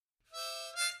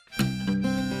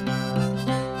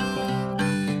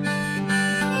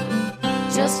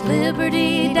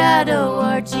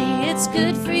JustLiberty.org. It's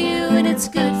good for you and it's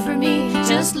good for me.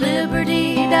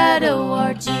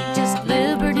 JustLiberty.org.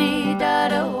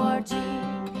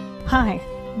 JustLiberty.org. Hi,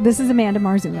 this is Amanda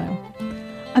Marzullo.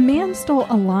 A man stole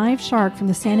a live shark from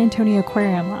the San Antonio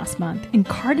Aquarium last month and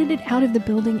carted it out of the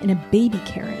building in a baby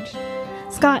carriage.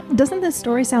 Scott, doesn't this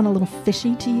story sound a little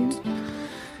fishy to you?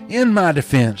 In my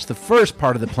defense, the first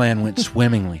part of the plan went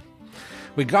swimmingly.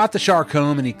 We got the shark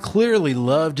home, and he clearly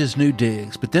loved his new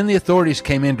digs, but then the authorities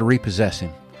came in to repossess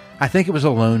him. I think it was a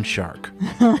loan shark.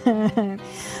 The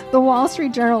Wall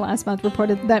Street Journal last month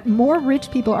reported that more rich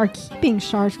people are keeping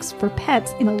sharks for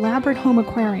pets in elaborate home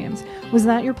aquariums. Was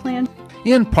that your plan?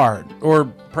 In part, or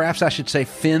perhaps I should say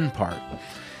fin part.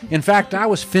 In fact, I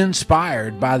was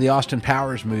fin-spired by the Austin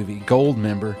Powers movie,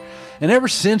 Goldmember, and ever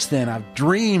since then I've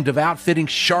dreamed of outfitting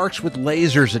sharks with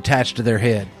lasers attached to their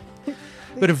head.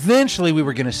 But eventually we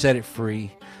were going to set it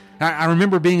free. I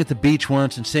remember being at the beach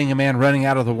once and seeing a man running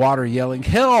out of the water yelling,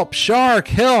 "Help, shark,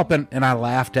 help!" And I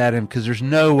laughed at him because there's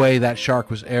no way that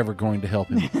shark was ever going to help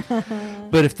him.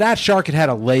 But if that shark had had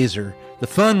a laser, the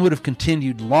fun would have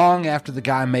continued long after the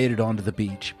guy made it onto the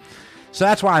beach. So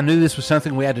that's why I knew this was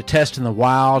something we had to test in the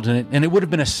wild, and it would have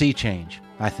been a sea change,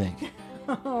 I think.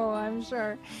 Oh, I'm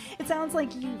sure. It sounds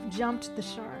like you jumped the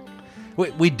shark.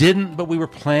 We didn't, but we were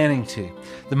planning to.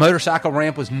 The motorcycle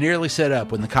ramp was nearly set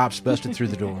up when the cops busted through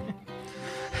the door.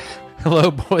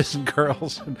 Hello, boys and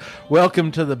girls, and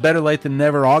welcome to the Better Late Than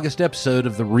Never August episode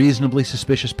of the Reasonably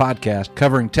Suspicious podcast,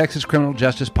 covering Texas criminal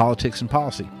justice, politics, and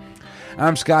policy.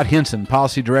 I'm Scott Henson,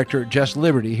 Policy Director at Just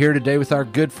Liberty, here today with our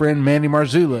good friend Mandy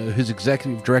Marzullo, who's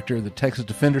Executive Director of the Texas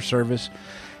Defender Service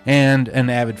and an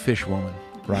avid fishwoman.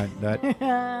 Right?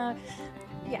 Yeah.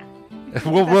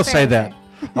 We'll say that.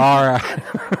 All right.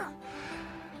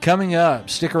 Coming up,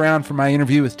 stick around for my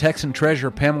interview with Texan Treasurer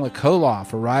Pamela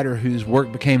Koloff, a writer whose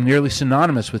work became nearly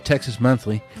synonymous with Texas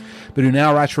Monthly, but who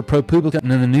now writes for ProPublica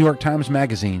and in the New York Times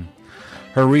Magazine.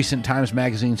 Her recent Times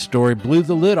Magazine story blew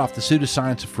the lid off the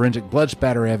pseudoscience of forensic blood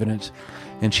spatter evidence,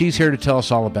 and she's here to tell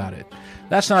us all about it.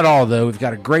 That's not all, though. We've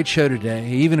got a great show today,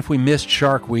 even if we missed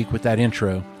Shark Week with that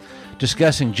intro,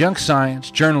 discussing junk science,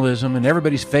 journalism, and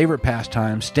everybody's favorite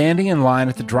pastime, standing in line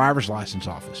at the driver's license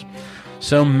office.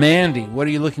 So, Mandy, what are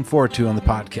you looking forward to on the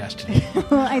podcast today?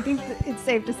 Well, I think it's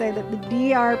safe to say that the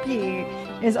DRP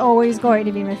is always going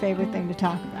to be my favorite thing to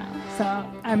talk about. So,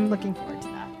 I'm looking forward to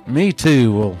that. Me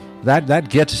too. Well, that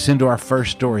gets us into our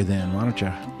first story then. Why don't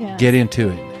you get into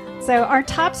it? So our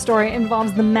top story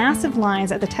involves the massive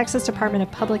lines at the Texas Department of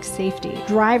Public Safety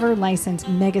driver license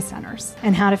mega centers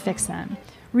and how to fix them.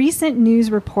 Recent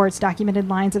news reports documented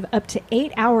lines of up to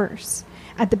 8 hours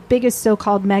at the biggest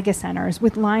so-called mega centers,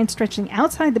 with lines stretching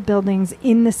outside the buildings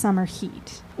in the summer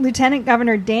heat. Lieutenant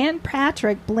Governor Dan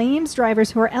Patrick blames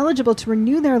drivers who are eligible to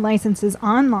renew their licenses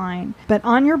online. But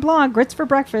on your blog, Grits for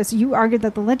Breakfast, you argued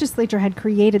that the legislature had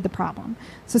created the problem.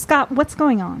 So, Scott, what's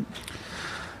going on?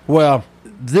 Well,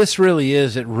 this really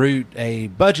is at root a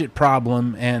budget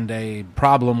problem and a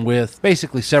problem with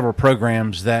basically several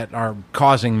programs that are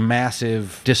causing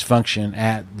massive dysfunction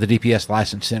at the DPS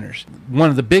license centers. One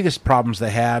of the biggest problems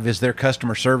they have is their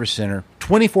customer service center.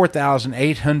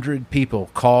 24,800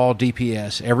 people call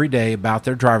DPS every day about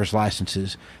their driver's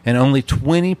licenses, and only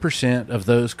 20% of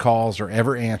those calls are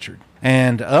ever answered.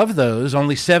 And of those,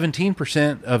 only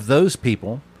 17% of those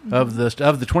people, of the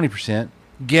 20%,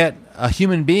 get a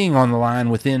human being on the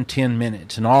line within 10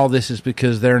 minutes. And all this is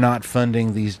because they're not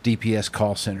funding these DPS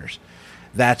call centers.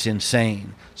 That's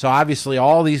insane. So obviously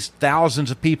all these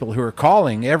thousands of people who are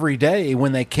calling every day,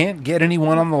 when they can't get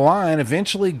anyone on the line,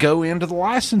 eventually go into the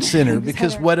license center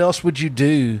because what else would you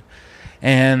do?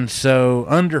 And so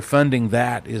underfunding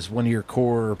that is one of your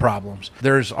core problems.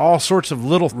 There's all sorts of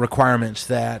little requirements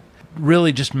that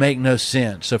really just make no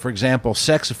sense. So, for example,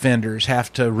 sex offenders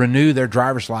have to renew their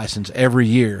driver's license every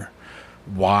year.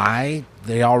 Why?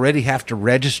 They already have to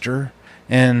register,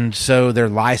 and so their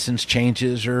license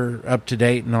changes are up to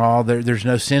date and all. There's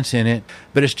no sense in it,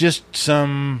 but it's just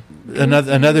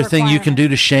another thing you can do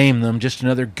to shame them, just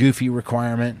another goofy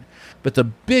requirement. But the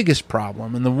biggest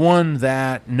problem, and the one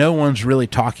that no one's really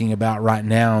talking about right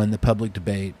now in the public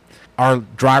debate, are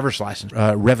driver's license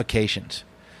revocations.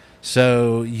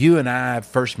 So you and I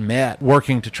first met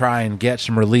working to try and get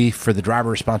some relief for the driver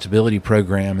responsibility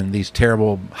program and these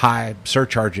terrible high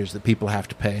surcharges that people have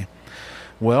to pay.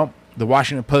 Well, the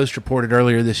Washington Post reported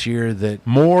earlier this year that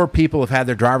more people have had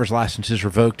their driver's licenses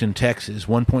revoked in Texas,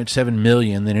 1.7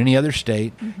 million, than any other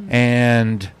state,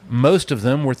 and most of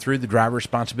them were through the driver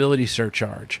responsibility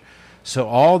surcharge. So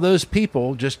all those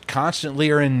people just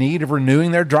constantly are in need of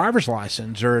renewing their driver's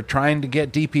license or trying to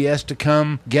get DPS to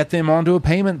come get them onto a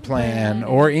payment plan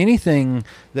or anything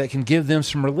that can give them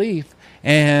some relief.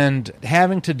 And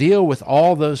having to deal with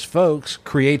all those folks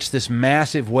creates this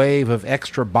massive wave of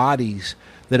extra bodies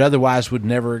that otherwise would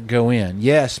never go in.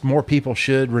 Yes, more people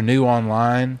should renew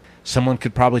online. Someone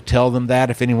could probably tell them that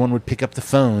if anyone would pick up the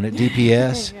phone at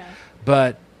DPS. Yeah.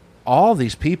 But all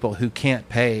these people who can't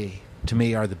pay, to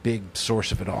me, are the big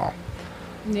source of it all.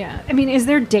 Yeah. I mean, is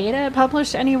there data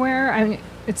published anywhere? I mean,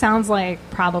 it sounds like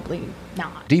probably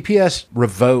not. DPS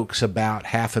revokes about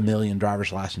 500,000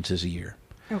 driver's licenses a year.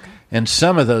 Okay. And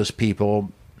some of those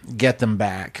people get them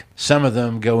back. Some of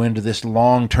them go into this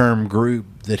long-term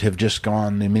group that have just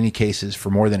gone, in many cases, for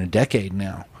more than a decade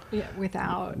now. Yeah,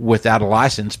 without a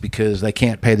license because they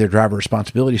can't pay their driver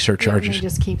responsibility and surcharges. they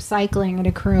just keep cycling and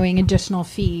accruing additional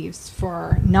fees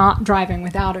for not driving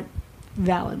without a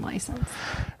valid license.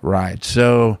 Right.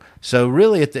 So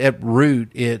really at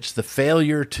root, it's the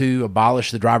failure to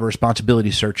abolish the driver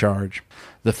responsibility surcharge,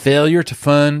 the failure to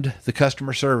fund the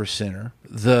customer service center,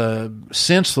 the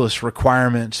senseless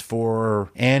requirements for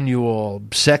annual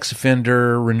sex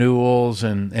offender renewals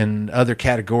and other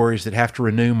categories that have to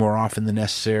renew more often than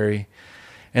necessary.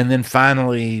 And then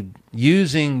finally,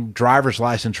 using driver's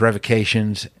license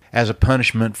revocations as a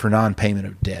punishment for non-payment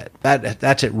of debt.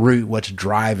 That's at root what's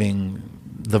driving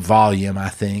the volume, I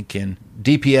think. And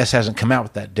DPS hasn't come out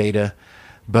with that data,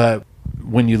 but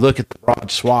when you look at the broad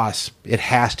swaths, it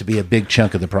has to be a big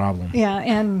chunk of the problem. Yeah,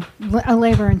 and a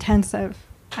labor-intensive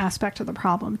aspect of the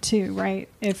problem too, right?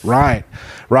 Right.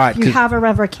 You have a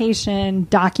revocation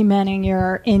documenting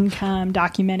your income,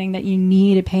 documenting that you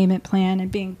need a payment plan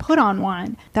and being put on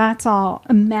one. That's all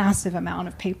a massive amount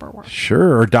of paperwork.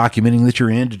 Sure, or documenting that you're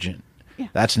indigent. Yeah.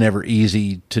 That's never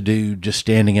easy to do just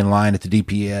standing in line at the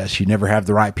DPS. You never have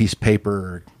the right piece of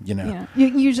paper, Yeah.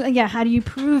 Usually, how do you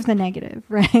prove the negative,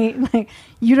 right? Like,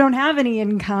 you don't have any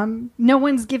income. No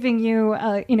one's giving you,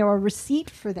 a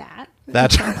receipt for that.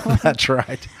 That's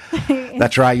right.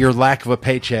 That's right. Your lack of a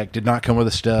paycheck did not come with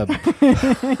a stub.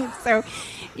 So,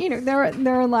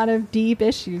 there are a lot of deep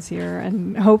issues here,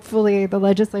 and hopefully the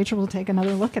legislature will take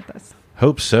another look at this.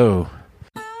 Hope so.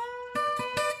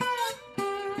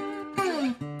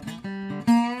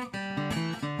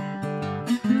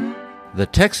 The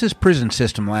Texas prison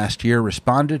system last year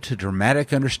responded to dramatic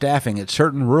understaffing at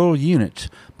certain rural units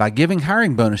by giving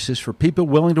hiring bonuses for people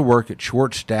willing to work at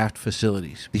short-staffed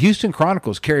facilities. The Houston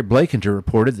Chronicle's Carrie Blakinger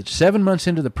reported that 7 months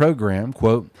into the program,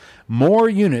 quote, more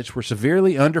units were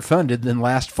severely underfunded than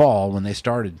last fall when they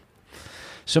started.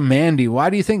 So, Mandy, why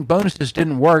do you think bonuses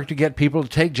didn't work to get people to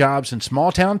take jobs in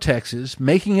small-town Texas,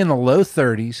 making in the low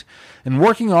 30s, and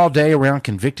working all day around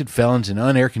convicted felons in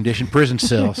unair-conditioned prison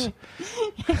cells?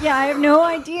 Yeah, I have no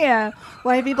idea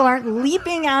why people aren't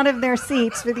leaping out of their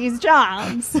seats for these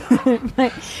jobs.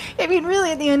 But, I mean,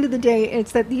 really, at the end of the day,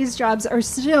 it's that these jobs are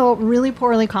still really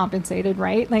poorly compensated,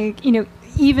 right? Like,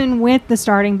 even with the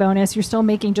starting bonus, you're still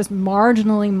making just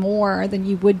marginally more than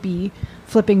you would be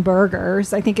flipping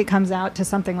burgers. I think it comes out to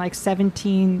something like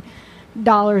 $17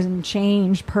 and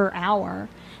change per hour.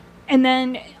 And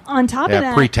then on top of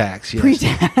that... Pre-tax, yes.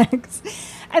 Pre-tax.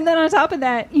 And then on top of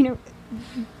that,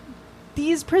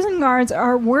 these prison guards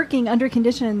are working under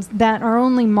conditions that are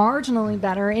only marginally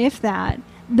better, if that,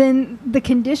 than the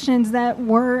conditions that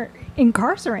we're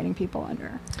incarcerating people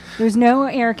under. There's no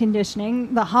air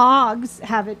conditioning. The hogs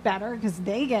have it better because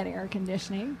they get air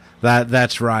conditioning.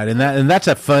 That's right, and that's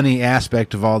a funny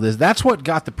aspect of all this. That's what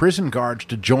got the prison guards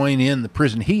to join in the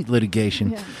prison heat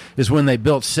litigation, is when they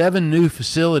built 7 new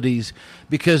facilities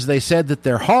because they said that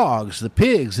their hogs, the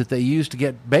pigs that they used to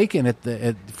get bacon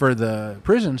for the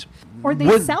prisons, or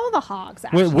they sell the hogs.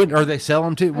 Actually, or they sell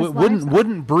them too.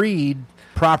 Wouldn't breed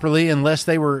properly unless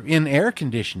they were in air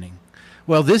conditioning.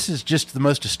 Well, this is just the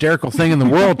most hysterical thing in the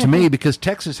world to me, because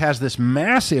Texas has this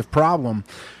massive problem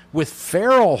with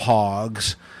feral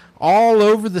hogs all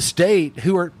over the state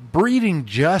who are breeding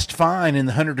just fine in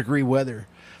the 100-degree weather.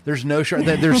 There's no sure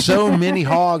that there's so many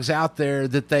hogs out there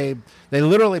that they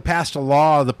literally passed a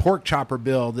law, the pork chopper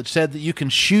bill, that said that you can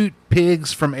shoot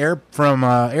pigs from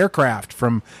aircraft,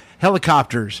 from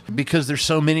helicopters, because there's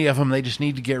so many of them. They just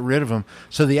need to get rid of them.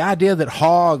 So the idea that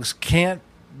hogs can't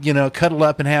cuddle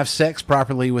up and have sex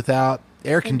properly without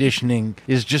air conditioning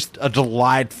is just a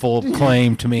delightful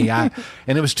claim to me. And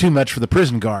it was too much for the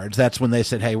prison guards. That's when they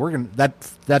said, "Hey,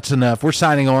 that's enough. We're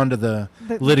signing on to the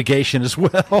litigation as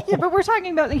well." Yeah, but we're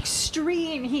talking about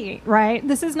extreme heat, right?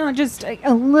 This is not just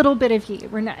a little bit of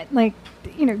heat. We're not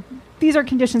these are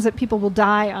conditions that people will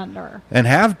die under and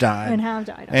have died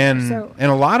And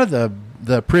a lot of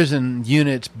the prison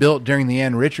units built during the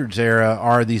Ann Richards era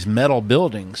are these metal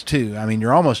buildings too. I mean,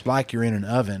 you're almost like you're in an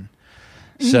oven.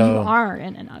 So you are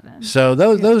in an oven. So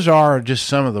those are just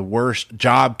some of the worst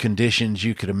job conditions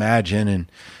you could imagine. And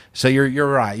so you're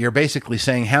right. You're basically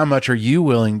saying, how much are you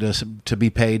willing to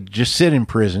be paid to just sit in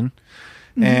prison?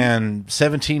 Mm-hmm. And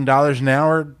 $17 an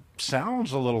hour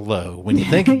sounds a little low when you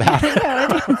think about it.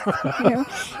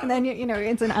 And then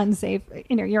it's an unsafe.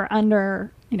 You're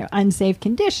under unsafe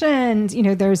conditions.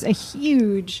 There's a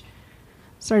huge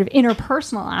sort of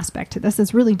interpersonal aspect to this.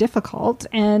 It's really difficult,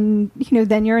 and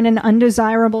then you're in an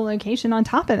undesirable location on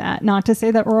top of that. Not to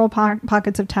say that rural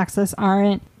pockets of Texas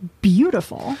aren't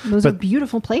beautiful; those are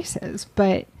beautiful places,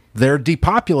 but they're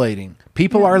depopulating.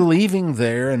 People are leaving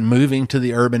there and moving to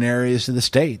the urban areas of the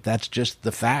state. That's just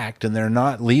the fact. And they're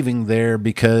not leaving there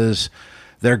because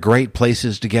they're great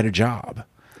places to get a job.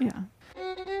 Yeah.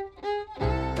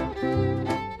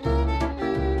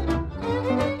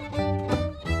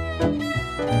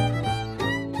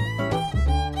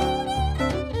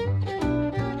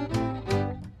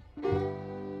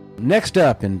 Next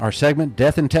up in our segment,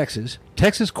 Death in Texas,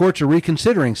 Texas courts are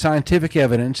reconsidering scientific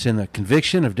evidence in the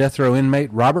conviction of death row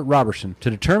inmate Robert Robertson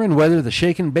to determine whether the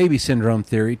shaken baby syndrome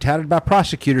theory touted by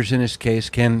prosecutors in this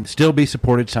case can still be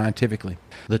supported scientifically.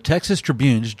 The Texas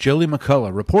Tribune's Jolie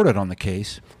McCullough reported on the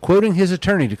case, quoting his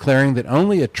attorney declaring that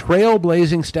only a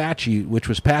trailblazing statute, which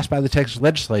was passed by the Texas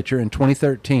legislature in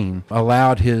 2013,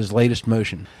 allowed his latest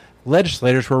motion.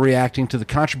 Legislators were reacting to the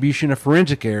contribution of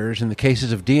forensic errors in the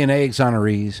cases of DNA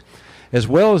exonerees, as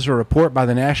well as a report by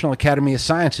the National Academy of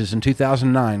Sciences in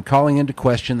 2009 calling into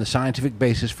question the scientific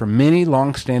basis for many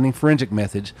long-standing forensic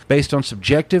methods based on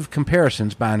subjective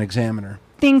comparisons by an examiner.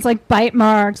 Things like bite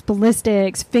marks,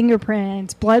 ballistics,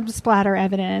 fingerprints, blood splatter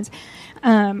evidence,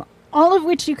 all of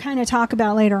which you kind of talk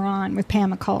about later on with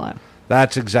Pam McCullough.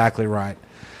 That's exactly right.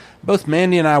 Both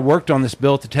Mandy and I worked on this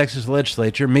bill at the Texas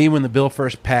legislature, me when the bill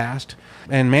first passed,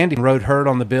 and Mandy wrote her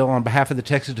on the bill on behalf of the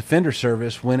Texas Defender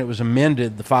Service when it was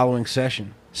amended the following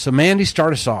session. So Mandy,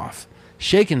 start us off.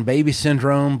 Shaken baby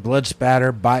syndrome, blood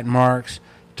spatter, bite marks.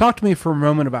 Talk to me for a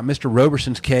moment about Mr.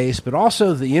 Roberson's case, but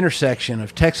also the intersection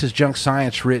of Texas junk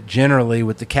science writ generally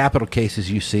with the capital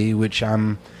cases you see, which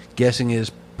I'm guessing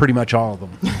is pretty much all of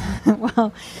them.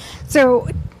 Well, so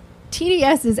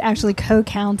TDS is actually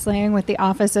co-counseling with the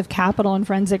Office of Capital and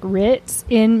Forensic Writs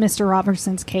in Mr.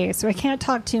 Robertson's case, so I can't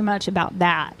talk too much about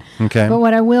that. Okay. But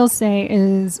what I will say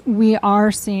is we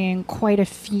are seeing quite a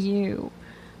few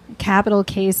capital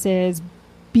cases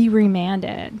be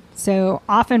remanded. So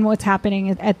often what's happening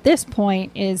at this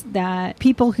point is that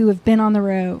people who have been on the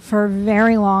row for a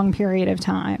very long period of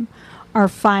time are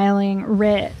filing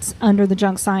writs under the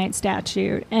junk science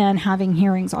statute and having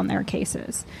hearings on their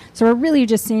cases. So we're really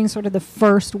just seeing sort of the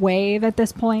first wave at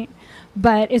this point,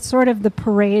 but it's sort of the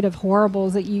parade of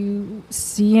horribles that you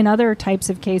see in other types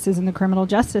of cases in the criminal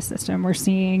justice system. We're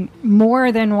seeing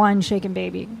more than one shaken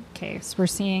baby case. We're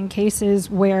seeing cases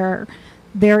where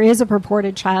there is a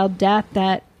purported child death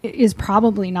that is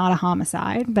probably not a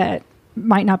homicide, that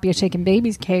might not be a shaken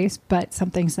baby's case, but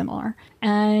something similar.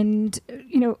 And,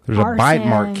 there's a bite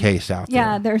mark case out there.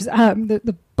 Yeah, there's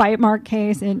the bite mark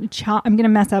case. And I'm going to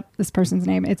mess up this person's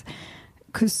name. It's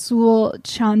Kusul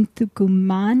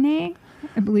Chanthukumane,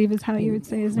 I believe is how you would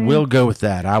say his name. We'll go with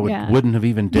that. I wouldn't have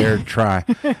even dared try.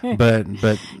 but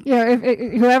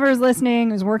if whoever's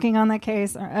listening is working on that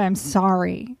case, I'm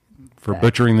sorry for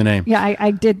butchering the name. Yeah,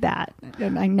 I did that.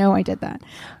 And I know I did that.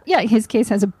 Yeah, his case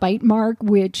has a bite mark,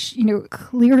 which,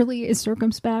 clearly is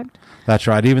circumspect. That's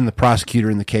right. Even the prosecutor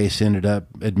in the case ended up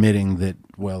admitting that,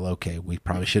 well, okay, we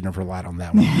probably shouldn't have relied on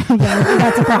that one. Yeah,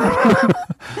 that's a problem.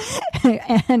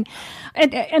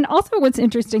 And also what's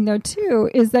interesting, though, too,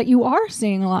 is that you are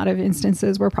seeing a lot of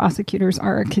instances where prosecutors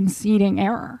are conceding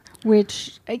error,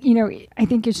 which, I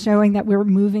think is showing that we're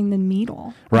moving the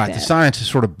needle. Right. The science has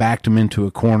sort of backed them into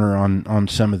a corner on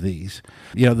some of these.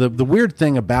 The weird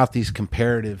thing about these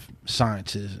comparative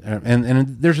sciences,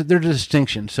 and there's a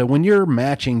distinction. So when you're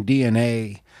matching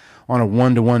DNA on a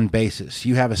one-to-one basis,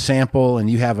 you have a sample and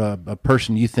you have a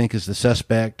person you think is the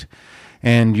suspect,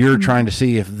 and you're trying to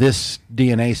see if this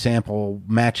DNA sample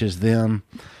matches them.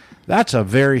 That's a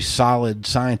very solid,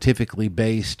 scientifically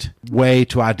based way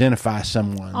to identify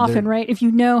someone. Often, right? If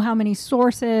you know how many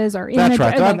sources are in That's it.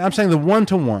 right. I'm saying the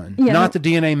one-to-one, Yeah. not the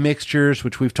DNA mixtures,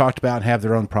 which we've talked about have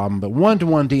their own problem, but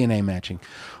one-to-one DNA matching.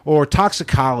 Or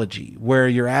toxicology, where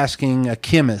you're asking a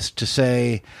chemist to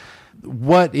say,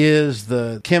 what is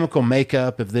the chemical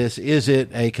makeup of this? Is it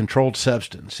a controlled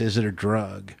substance? Is it a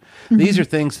drug? Mm-hmm. These are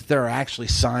things that there are actually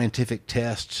scientific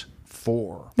tests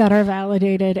for. That are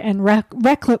validated and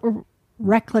replicable.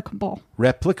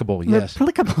 Replicable, yes.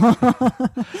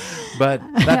 Replicable. But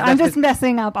I'm just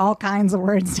messing up all kinds of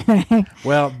words today.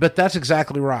 Well, but that's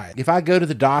exactly right. If I go to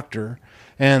the doctor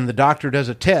and the doctor does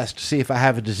a test to see if I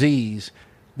have a disease,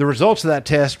 the results of that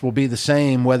test will be the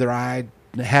same whether I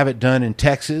have it done in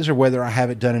Texas or whether I have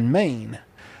it done in Maine.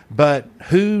 But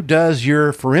who does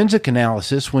your forensic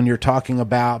analysis when you're talking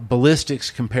about ballistics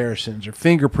comparisons or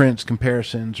fingerprints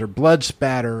comparisons or blood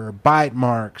spatter or bite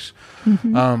marks,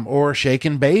 or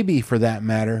shaken baby for that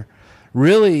matter,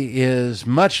 really is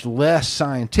much less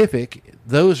scientific.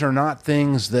 Those are not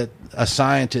things that a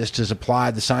scientist has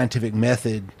applied the scientific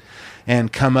method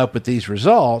and come up with these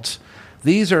results.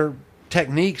 These are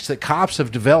techniques that cops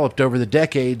have developed over the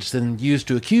decades and used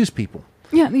to accuse people.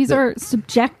 Yeah, these are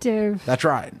subjective. That's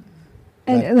right.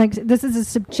 And this is a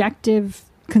subjective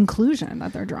conclusion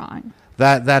that they're drawing.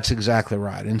 That's exactly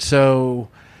right. And so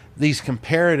these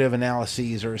comparative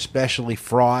analyses are especially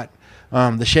fraught.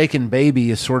 The shaken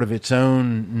baby is sort of its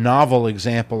own novel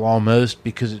example almost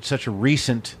because it's such a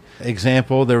recent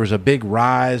example. There was a big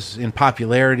rise in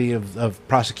popularity of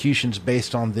prosecutions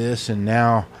based on this, and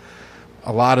now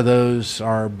a lot of those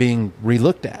are being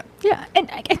relooked at. Yeah, and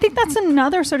I think that's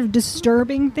another sort of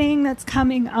disturbing thing that's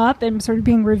coming up and sort of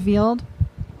being revealed,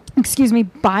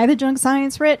 by the junk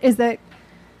science writ, is that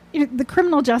the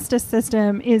criminal justice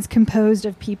system is composed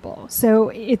of people. So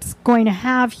it's going to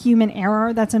have human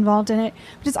error that's involved in it,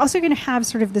 but it's also going to have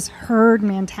sort of this herd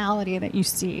mentality that you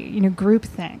see,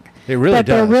 groupthink. It really that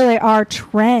does. There really are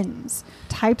trends,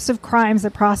 types of crimes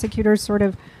that prosecutors sort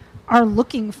of are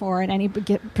looking for at any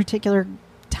particular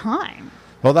time.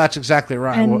 Well, that's exactly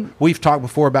right. And we've talked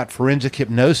before about forensic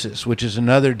hypnosis, which is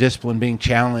another discipline being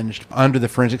challenged under the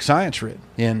forensic science writ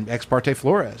in Ex parte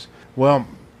Flores. Well,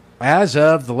 as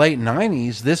of the late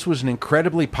 90s, this was an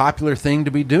incredibly popular thing to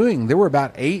be doing. There were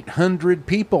about 800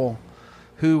 people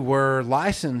who were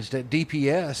licensed at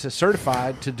DPS as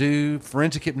certified to do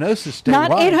forensic hypnosis statewide.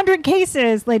 Not 800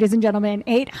 cases, ladies and gentlemen,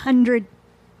 800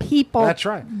 people. That's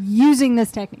right. Using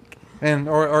this technique. And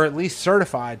or at least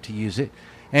certified to use it.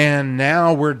 And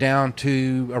now we're down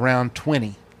to around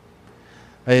 20.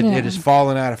 It has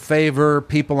fallen out of favor.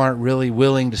 People aren't really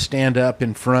willing to stand up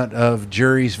in front of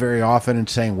juries very often and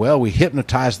saying, well, we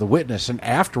hypnotized the witness, and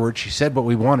afterwards she said what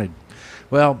we wanted.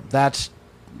 Well, that's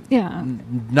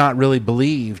not really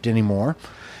believed anymore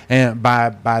and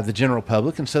by the general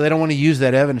public, and so they don't want to use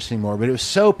that evidence anymore. But it was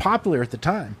so popular at the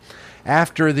time.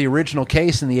 After the original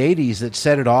case in the 80s that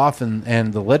set it off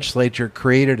and the legislature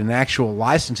created an actual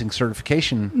licensing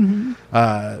certification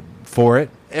for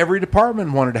it, every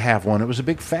department wanted to have one. It was a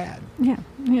big fad. Yeah.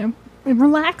 It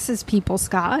relaxes people,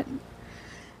 Scott.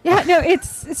 Yeah, no,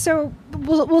 it's so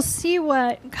we'll see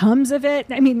what comes of it.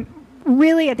 I mean,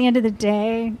 really, at the end of the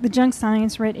day, the junk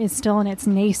science writ is still in its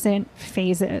nascent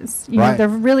phases. Right. There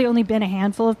have really only been a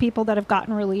handful of people that have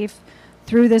gotten relief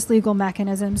through this legal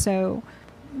mechanism, so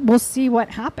we'll see what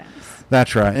happens.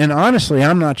 That's right. And honestly,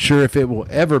 I'm not sure if it will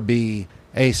ever be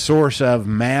a source of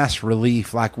mass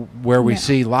relief, like where we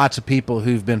see lots of people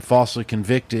who've been falsely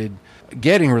convicted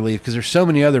getting relief, because there's so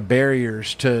many other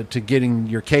barriers to getting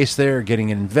your case there, getting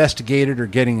it investigated, or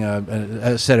getting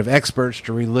a set of experts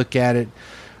to relook at it.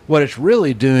 What it's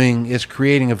really doing is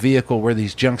creating a vehicle where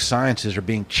these junk sciences are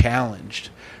being challenged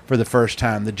for the first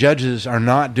time. The judges are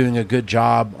not doing a good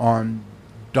job on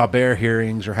Daubert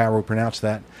hearings, or however we pronounce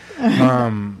that.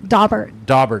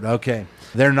 Daubert, okay.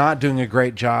 They're not doing a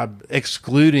great job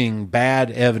excluding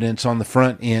bad evidence on the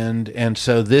front end, and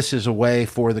so this is a way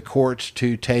for the courts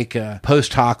to take a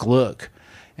post hoc look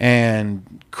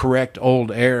and correct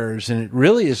old errors, and it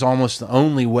really is almost the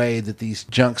only way that these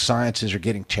junk sciences are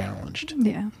getting challenged.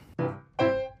 Yeah.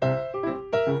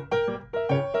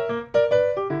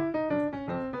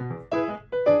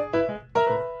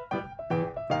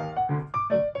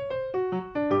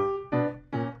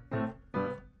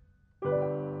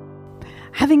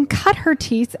 Having cut her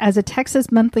teeth as a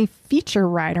Texas Monthly feature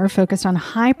writer focused on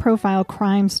high-profile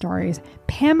crime stories,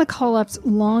 Pam McCullough's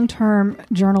long-term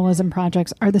journalism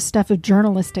projects are the stuff of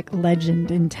journalistic legend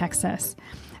in Texas.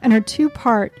 And her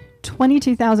two-part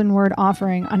 22,000 word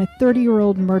offering on a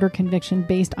 30-year-old murder conviction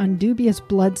based on dubious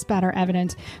blood spatter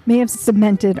evidence may have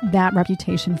cemented that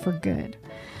reputation for good.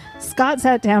 Scott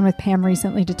sat down with Pam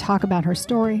recently to talk about her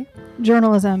story,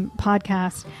 journalism,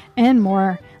 podcast, and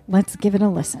more. Let's give it a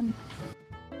listen.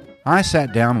 I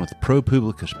sat down with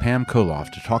ProPublica's Pam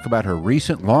Koloff to talk about her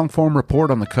recent long-form report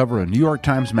on the cover of New York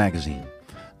Times Magazine.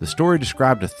 The story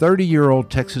described a 30-year-old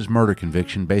Texas murder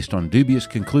conviction based on dubious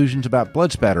conclusions about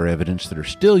blood spatter evidence that are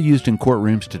still used in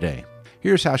courtrooms today.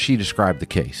 Here's how she described the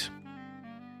case.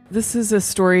 This is a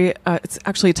story, it's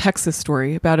actually a Texas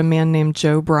story, about a man named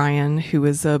Joe Bryan, who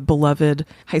is a beloved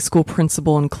high school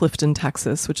principal in Clifton,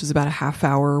 Texas, which is about a half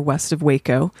hour west of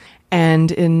Waco.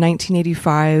 And in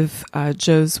 1985,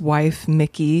 Joe's wife,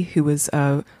 Mickey, who was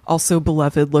also a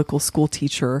beloved local school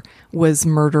teacher, was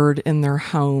murdered in their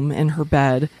home in her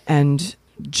bed. And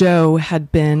Joe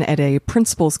had been at a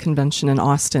principals convention in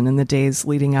Austin in the days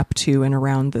leading up to and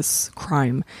around this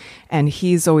crime. And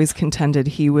he's always contended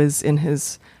he was in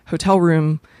his hotel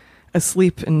room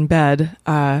asleep in bed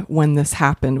when this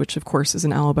happened, which of course is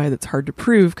an alibi that's hard to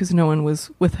prove because no one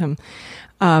was with him.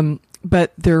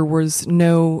 But there was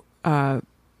no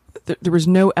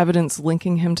evidence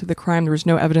linking him to the crime. There was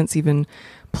no evidence even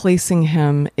placing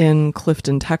him in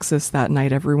Clifton, Texas that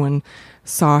night. Everyone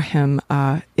saw him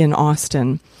in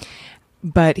Austin.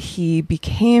 But he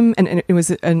became, and it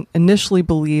was initially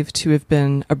believed to have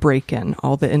been a break-in.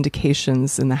 All the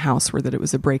indications in the house were that it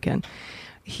was a break-in.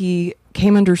 He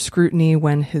came under scrutiny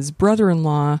when his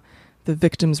brother-in-law, the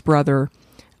victim's brother,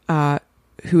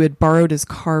 who had borrowed his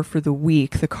car for the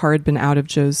week, the car had been out of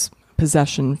Joe's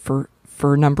possession for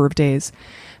a number of days.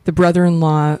 The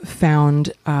brother-in-law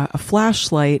found a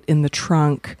flashlight in the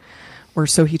trunk, or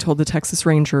so he told the Texas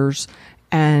Rangers,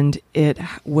 and it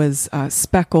was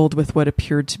speckled with what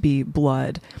appeared to be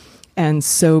blood. And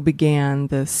so began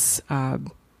this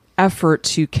effort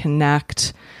to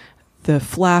connect the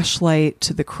flashlight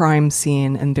to the crime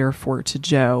scene and therefore to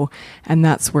Joe. And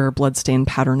that's where bloodstain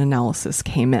pattern analysis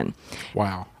came in.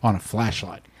 Wow. On a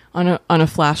flashlight. On a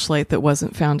flashlight that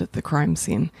wasn't found at the crime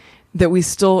scene, that we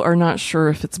still are not sure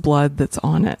if it's blood that's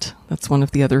on it. That's one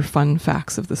of the other fun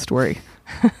facts of the story.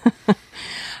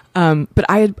 But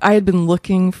I had been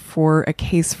looking for a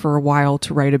case for a while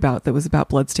to write about that was about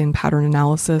bloodstain pattern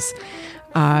analysis,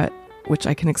 which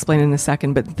I can explain in a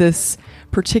second. But this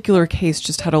particular case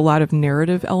just had a lot of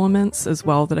narrative elements as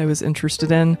well that I was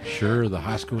interested in. Sure, the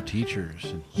high school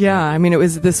teachers. Yeah, I mean,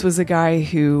 this was a guy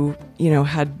who,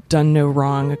 had done no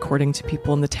wrong according to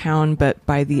people in the town. But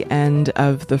by the end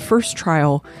of the first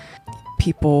trial,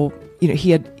 people,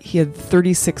 he had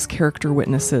 36 character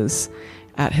witnesses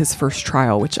at his first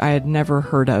trial, which I had never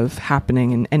heard of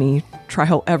happening in any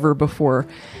trial ever before.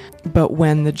 But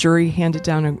when the jury handed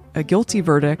down a guilty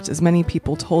verdict, as many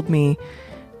people told me,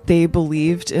 they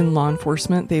believed in law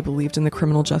enforcement, they believed in the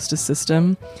criminal justice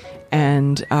system,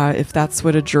 and if that's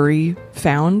what a jury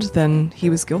found, then he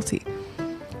was guilty.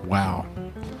 Wow.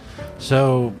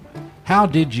 So how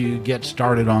did you get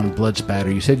started on blood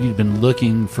spatter? You said you'd been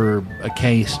looking for a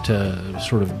case to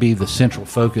sort of be the central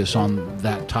focus on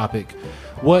that topic.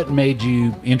 What made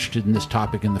you interested in this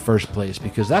topic in the first place?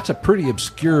 Because that's a pretty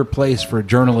obscure place for a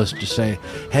journalist to say,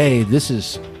 hey, this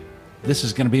is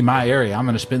going to be my area. I'm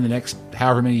going to spend the next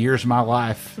however many years of my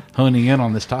life honing in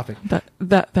on this topic.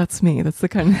 That's me. That's the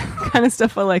kind of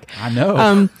stuff I like. I know.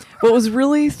 Well, it was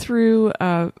really through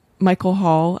Michael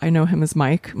Hall. I know him as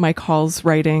Mike. Mike Hall's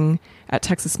writing at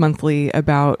Texas Monthly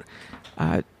about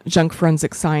junk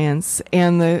forensic science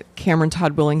and the Cameron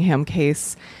Todd Willingham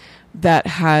case that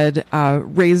had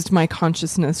raised my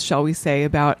consciousness, shall we say,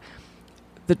 about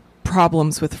the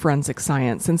problems with forensic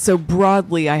science. And so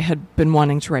broadly, I had been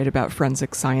wanting to write about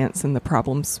forensic science and the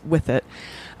problems with it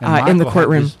in the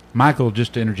courtroom. Michael,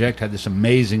 just to interject, had this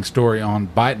amazing story on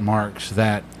bite marks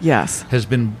that has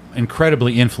been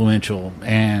incredibly influential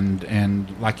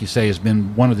and like you say, has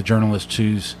been one of the journalists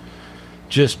who's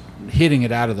just hitting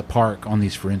it out of the park on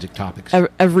these forensic topics.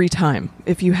 Every time.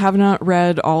 If you have not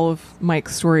read all of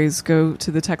Mike's stories, go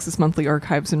to the Texas Monthly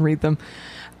archives and read them.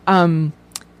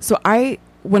 So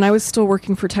when I was still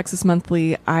working for Texas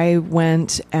Monthly, I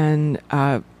went and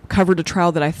covered a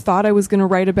trial that I thought I was going to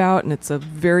write about, and it's a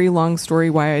very long story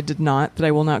why I did not, that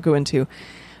I will not go into.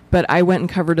 But I went and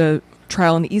covered a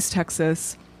trial in East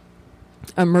Texas,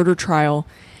 a murder trial,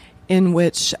 in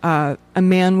which a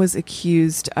man was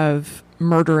accused of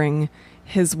murdering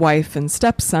his wife and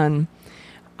stepson,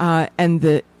 and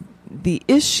the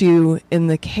issue in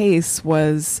the case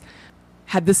was,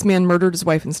 had this man murdered his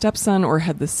wife and stepson, or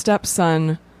had the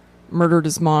stepson murdered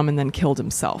his mom and then killed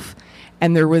himself?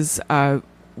 And there was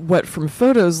what from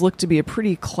photos looked to be a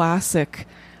pretty classic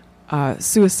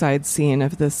suicide scene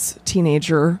of this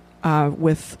teenager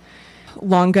with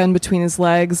long gun between his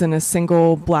legs and a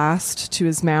single blast to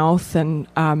his mouth. And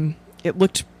it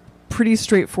looked pretty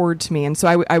straightforward to me. And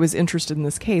so I was interested in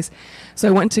this case. So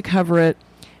I went to cover it.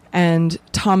 And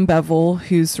Tom Bevel,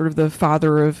 who's sort of the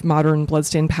father of modern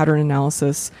bloodstain pattern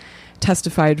analysis,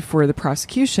 testified for the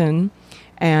prosecution.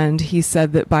 And he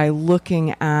said that by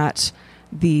looking at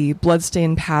the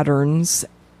bloodstain patterns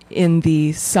in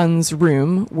the son's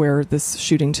room where this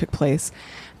shooting took place,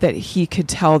 that he could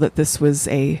tell that this was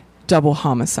a double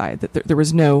homicide, that there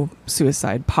was no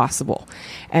suicide possible.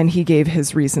 And he gave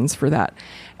his reasons for that.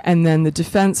 And then the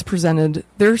defense presented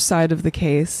their side of the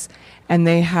case, and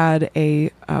they had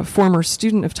a former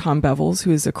student of Tom Bevel's,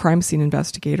 who is a crime scene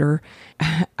investigator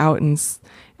out in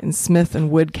Smith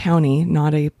and Wood County,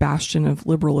 not a bastion of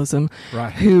liberalism,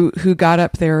 right, who got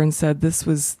up there and said this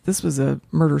was a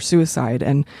murder suicide,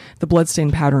 and the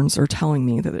bloodstain patterns are telling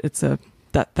me that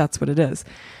that's what it is.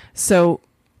 So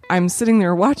I'm sitting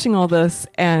there watching all this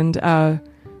and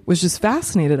was just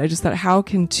fascinated. I just thought, how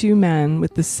can two men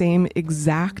with the same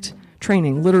exact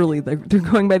training, literally, they're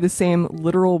going by the same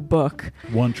literal book.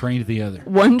 One trained the other.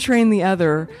 One trained the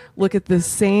other, look at the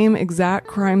same exact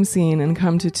crime scene and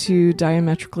come to two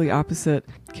diametrically opposite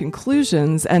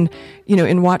conclusions. And,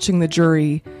 in watching the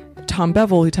jury, Tom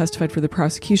Bevel, who testified for the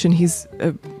prosecution, he's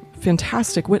a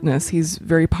fantastic witness. He's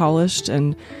very polished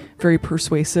and very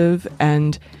persuasive.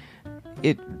 And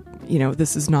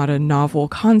this is not a novel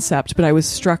concept, but I was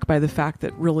struck by the fact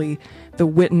that really the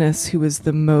witness who was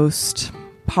the most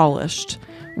polished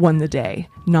won the day,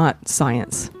 not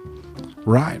science.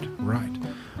 Right.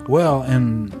 Well,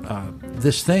 and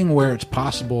this thing where it's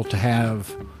possible to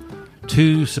have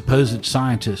two supposed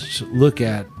scientists look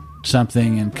at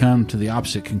something and come to the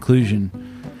opposite conclusion,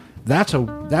 that's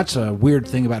a weird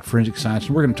thing about forensic science,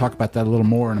 and we're going to talk about that a little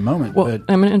more in a moment. Well, but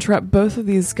I'm going to interrupt. Both of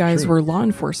these guys True. were law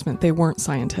enforcement. They weren't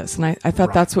scientists. And I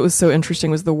thought that's what was so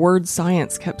interesting, was the word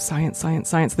science kept science.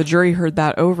 The jury heard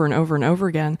that over and over and over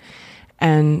again.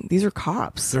 And these are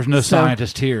cops. There's no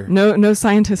scientist here. No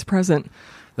scientist present.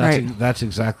 That's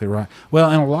exactly right. Well,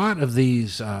 and a lot of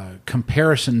these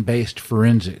comparison-based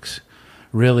forensics,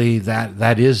 really,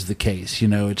 that is the case.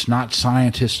 It's not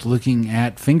scientists looking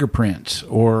at fingerprints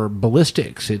or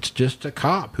ballistics. It's just a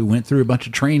cop who went through a bunch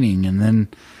of training and then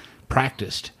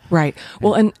practiced. Right.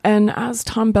 Well, and as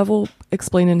Tom Bevel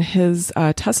explained in his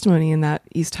testimony in that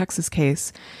East Texas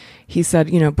case, he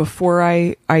said, before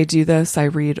I do this, I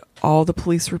read all the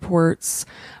police reports.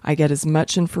 I get as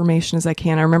much information as I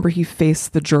can. I remember he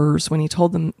faced the jurors when he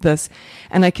told them this,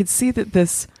 and I could see that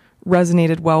this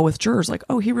resonated well with jurors. Like,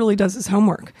 oh, he really does his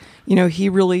homework. He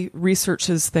really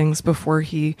researches things before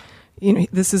he,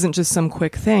 this isn't just some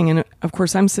quick thing. And of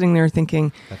course, I'm sitting there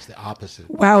thinking, that's the opposite.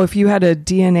 Wow, if you had a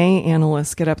DNA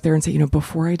analyst get up there and say,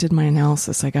 before I did my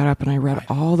analysis, I got up and I read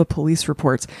all the police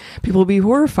reports, people would be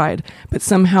horrified. But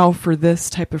somehow for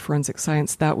this type of forensic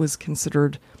science, that was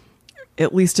considered,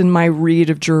 at least in my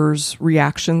read of jurors'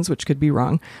 reactions, which could be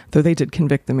wrong, though they did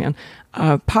convict the man,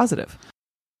 positive.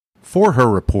 For her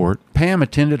report, Pam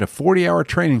attended a 40-hour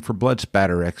training for blood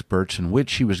spatter experts in which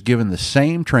she was given the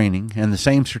same training and the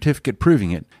same certificate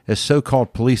proving it as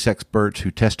so-called police experts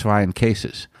who testify in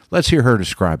cases. Let's hear her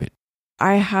describe it.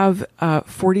 I have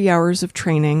 40 hours of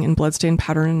training in bloodstain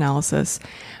pattern analysis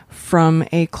from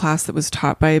a class that was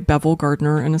taught by Bevel,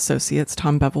 Gardner and Associates,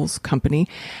 Tom Bevel's company.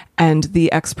 And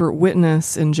the expert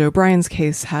witness in Joe Bryan's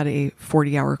case had a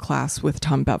 40-hour class with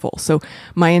Tom Bevel. So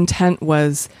my intent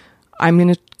was, I'm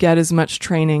going to get as much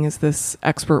training as this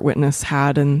expert witness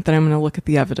had, and then I'm going to look at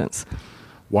the evidence.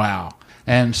 Wow.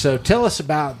 And so tell us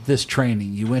about this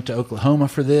training. You went to Oklahoma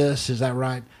for this, is that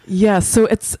right? Yeah, so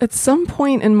at some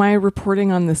point in my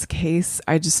reporting on this case,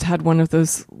 I just had one of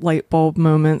those light bulb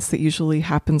moments that usually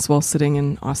happens while sitting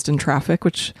in Austin traffic,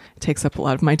 which takes up a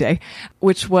lot of my day,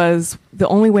 which was the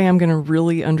only way I'm going to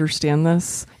really understand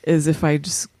this is if I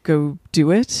just go do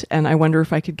it. And I wonder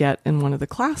if I could get in one of the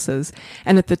classes.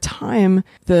 And at the time,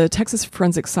 the Texas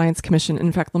Forensic Science Commission,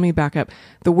 in fact, let me back up.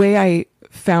 The way I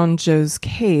found Joe's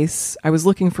case, I was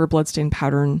looking for a bloodstain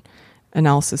pattern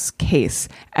analysis case,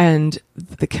 and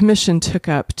the commission took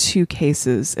up 2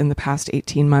 cases in the past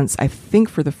 18 months, I think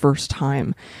for the first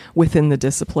time within the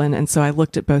discipline. And so I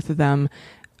looked at both of them.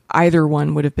 Either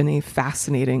one would have been a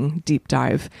fascinating deep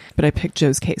dive, but I picked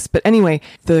Joe's case. But anyway,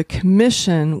 the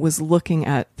commission was looking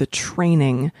at the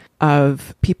training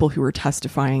of people who were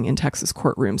testifying in Texas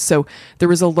courtrooms. So there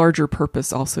was a larger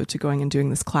purpose also to going and doing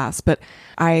this class. But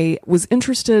I was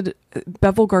interested,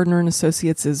 Bevel, Gardner and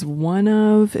Associates is one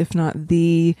of, if not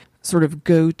the sort of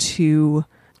go-to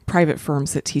private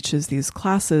firms that teaches these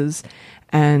classes.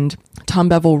 And Tom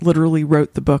Bevel literally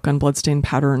wrote the book on bloodstain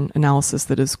pattern analysis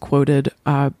that is quoted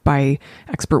by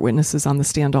expert witnesses on the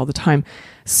stand all the time.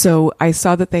 So I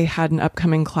saw that they had an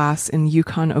upcoming class in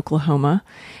Yukon, Oklahoma,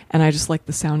 and I just like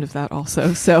the sound of that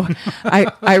also. So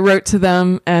I wrote to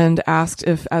them and asked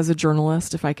if, as a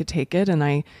journalist, if I could take it. And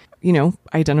I,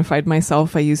 identified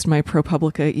myself. I used my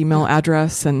ProPublica email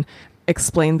address and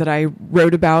explained that I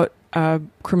wrote about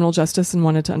criminal justice and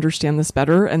wanted to understand this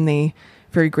better. And they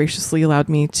very graciously allowed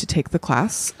me to take the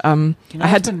class.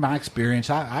 That's been my experience.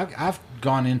 I've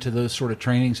gone into those sort of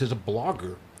trainings as a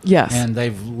blogger. Yes. And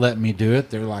they've let me do it.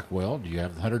 They're like, well, do you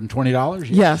have $120?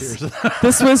 Yes.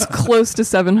 This was close to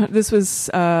 $700. This was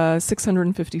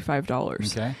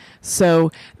 $655. Okay. So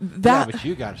that. Yeah, but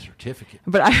you got a certificate.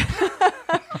 But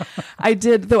I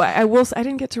did, though I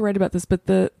didn't get to write about this, but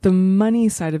the money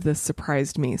side of this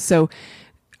surprised me. So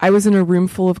I was in a room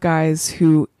full of guys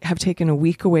who have taken a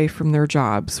week away from their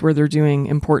jobs where they're doing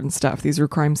important stuff. These are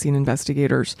crime scene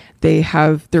investigators.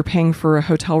 They're paying for a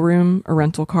hotel room, a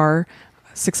rental car,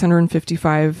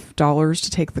 $655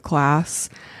 to take the class,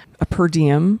 a per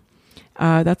diem.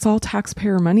 That's all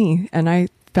taxpayer money. And I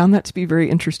found that to be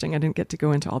very interesting. I didn't get to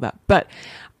go into all that, but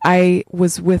I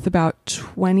was with about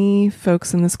 20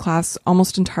 folks in this class,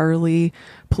 almost entirely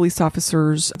police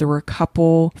officers. There were a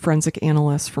couple forensic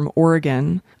analysts from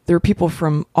Oregon. There were people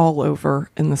from all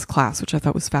over in this class, which I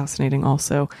thought was fascinating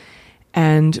also.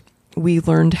 And we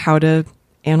learned how to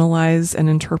analyze and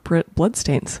interpret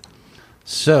bloodstains.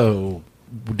 So,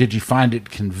 did you find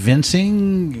it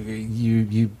convincing?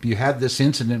 You had this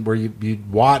incident where you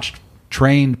watched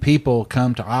trained people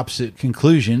come to opposite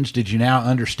conclusions. Did you now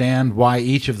understand why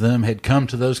each of them had come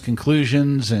to those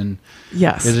conclusions? And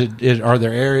yes, are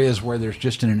there areas where there's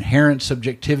just an inherent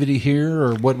subjectivity here,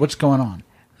 or what's going on?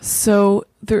 So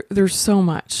there's so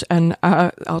much, and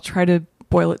I'll try to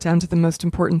boil it down to the most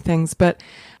important things. But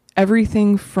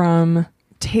everything from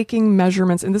taking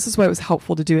measurements, and this is why it was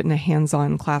helpful to do it in a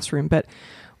hands-on classroom. But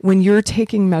when you're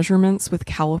taking measurements with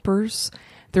calipers,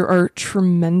 there are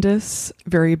tremendous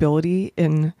variability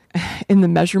in the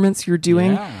measurements you're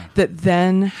doing that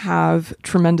then have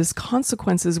tremendous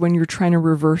consequences when you're trying to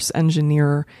reverse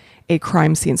engineer a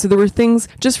crime scene. So there were things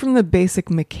just from the basic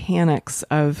mechanics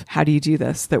of how do you do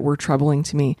this that were troubling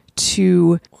to me.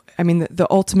 The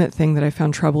ultimate thing that I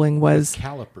found troubling was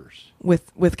calipers.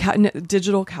 With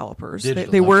digital calipers.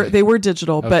 Digital, they were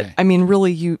digital, okay. But I mean,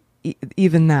 really,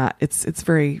 even that it's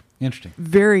very interesting,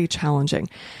 very challenging.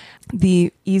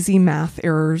 The easy math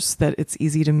errors that it's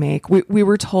easy to make. We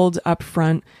were told up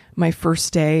front my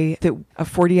first day that a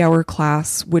 40-hour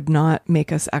class would not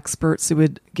make us experts. It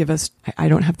would give us, I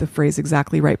don't have the phrase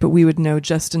exactly right, but we would know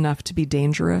just enough to be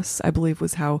dangerous, I believe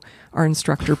was how our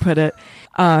instructor put it.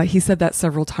 He said that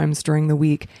several times during the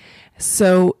week.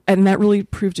 So, and that really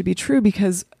proved to be true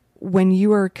because when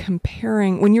you are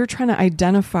when you're trying to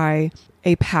identify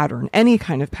a pattern, any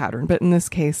kind of pattern, but in this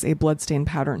case, a bloodstain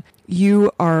pattern,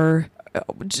 you are,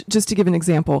 just to give an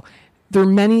example, there are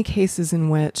many cases in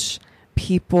which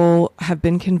people have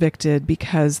been convicted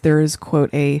because there is,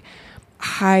 quote, a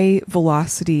high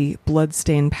velocity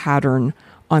bloodstain pattern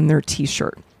on their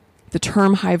t-shirt. The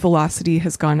term high velocity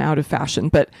has gone out of fashion,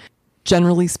 but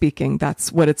generally speaking,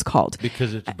 that's what it's called.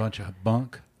 Because it's a bunch of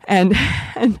bunk. And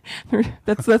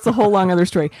that's a whole long other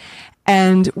story.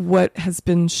 And what has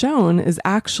been shown is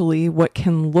actually what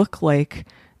can look like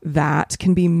that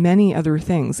can be many other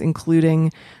things,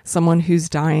 including someone who's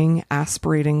dying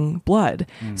aspirating blood.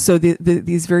 So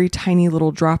these very tiny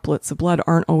little droplets of blood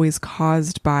aren't always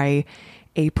caused by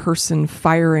a person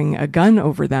firing a gun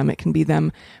over them. It can be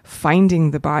them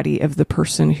finding the body of the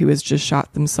person who has just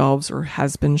shot themselves or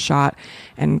has been shot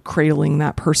and cradling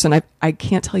that person. I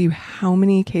can't tell you how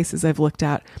many cases I've looked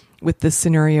at with this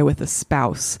scenario with a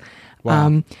spouse.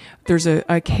 Wow. There's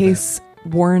a case,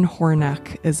 Warren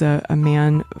Horneck is a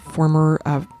man, former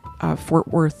Fort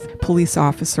Worth police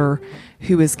officer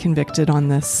who is convicted on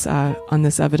this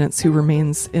evidence, who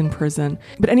remains in prison.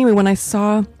 But anyway, when I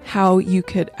saw how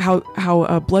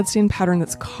a bloodstain pattern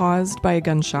that's caused by a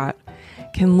gunshot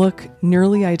can look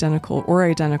nearly identical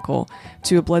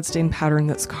to a bloodstain pattern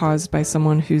that's caused by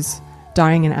someone who's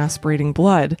dying and aspirating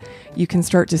blood, you can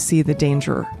start to see the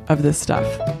danger of this stuff.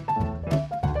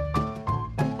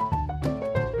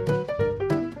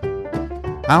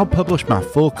 I'll publish my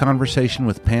full conversation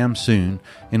with Pam soon,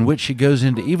 in which she goes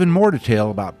into even more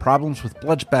detail about problems with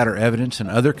blood spatter evidence and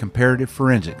other comparative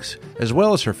forensics, as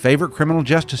well as her favorite criminal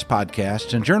justice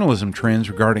podcasts and journalism trends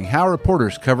regarding how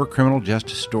reporters cover criminal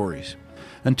justice stories.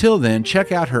 Until then,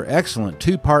 check out her excellent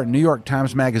 2-part New York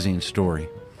Times Magazine story.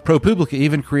 ProPublica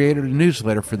even created a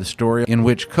newsletter for the story in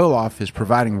which Koloff is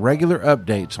providing regular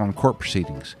updates on court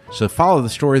proceedings. So follow the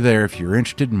story there if you're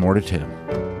interested in more to tell.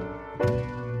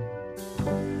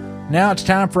 Now it's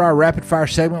time for our rapid-fire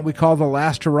segment we call The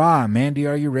Last Hurrah. Mandy,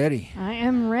 are you ready? I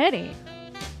am ready.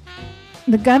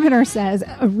 The governor says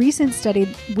a recent study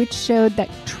which showed that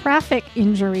traffic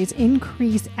injuries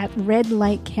increase at red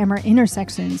light camera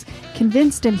intersections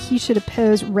convinced him he should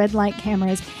oppose red light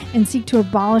cameras and seek to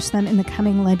abolish them in the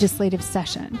coming legislative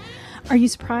session. Are you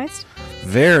surprised?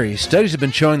 Very. Studies have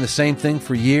been showing the same thing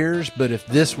for years, but if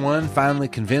this one finally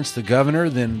convinced the governor,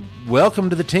 then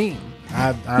welcome to the team.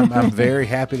 I'm very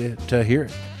happy to hear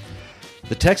it.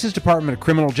 The Texas Department of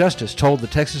Criminal Justice told the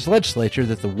Texas legislature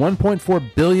that the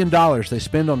 $1.4 billion they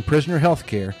spend on prisoner health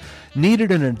care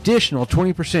needed an additional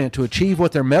 20% to achieve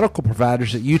what their medical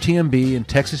providers at UTMB and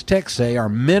Texas Tech say are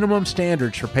minimum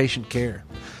standards for patient care.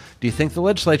 Do you think the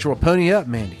legislature will pony up,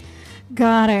 Mandy?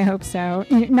 God, I hope so.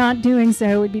 Not doing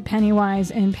so would be penny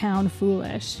wise and pound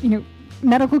foolish.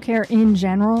 Medical care in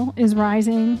general is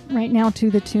rising right now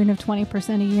to the tune of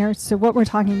 20% a year. So what we're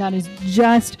talking about is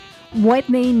just what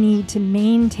they need to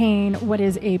maintain what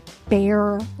is a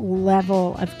bare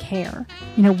level of care.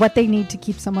 What they need to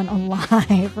keep someone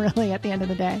alive, really, at the end of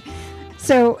the day.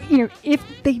 So, if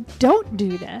they don't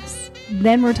do this,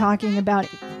 then we're talking about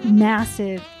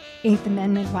massive Eighth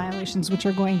Amendment violations, which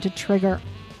are going to trigger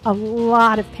a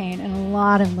lot of pain and a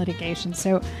lot of litigation.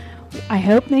 So I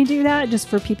hope they do that just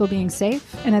for people being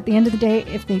safe. And at the end of the day,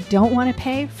 if they don't want to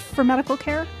pay for medical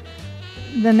care,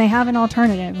 then they have an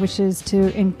alternative, which is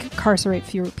to incarcerate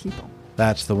fewer people.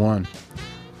 That's the one.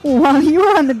 While you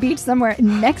were on the beach somewhere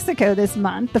in Mexico this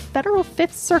month, the Federal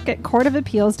Fifth Circuit Court of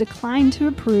Appeals declined to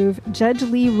approve Judge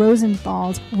Lee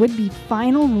Rosenthal's would-be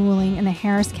final ruling in the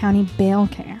Harris County bail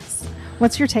case.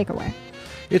 What's your takeaway?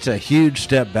 It's a huge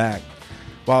step back.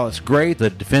 While it's great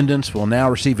that defendants will now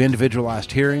receive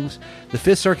individualized hearings, the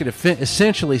Fifth Circuit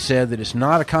essentially said that it's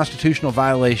not a constitutional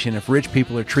violation if rich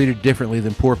people are treated differently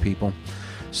than poor people.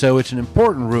 So it's an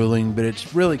important ruling, but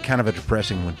it's really kind of a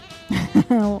depressing one.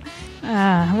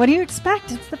 What do you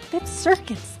expect? It's the Fifth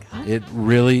Circuit, Scott. It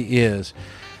really is.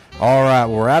 All right,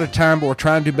 well, we're out of time, but we're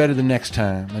trying to do better the next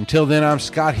time. Until then, I'm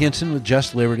Scott Henson with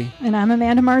Just Liberty. And I'm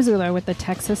Amanda Marzullo with the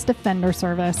Texas Defender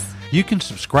Service. You can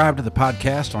subscribe to the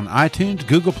podcast on iTunes,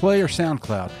 Google Play, or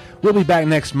SoundCloud. We'll be back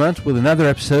next month with another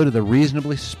episode of the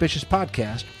Reasonably Suspicious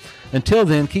podcast. Until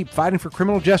then, keep fighting for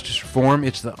criminal justice reform.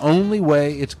 It's the only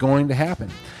way it's going to happen.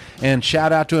 And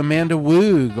shout out to Amanda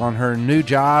Woog on her new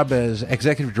job as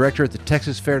Executive Director at the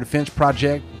Texas Fair Defense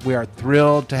Project. We are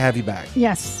thrilled to have you back.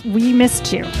 Yes, we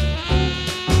missed you.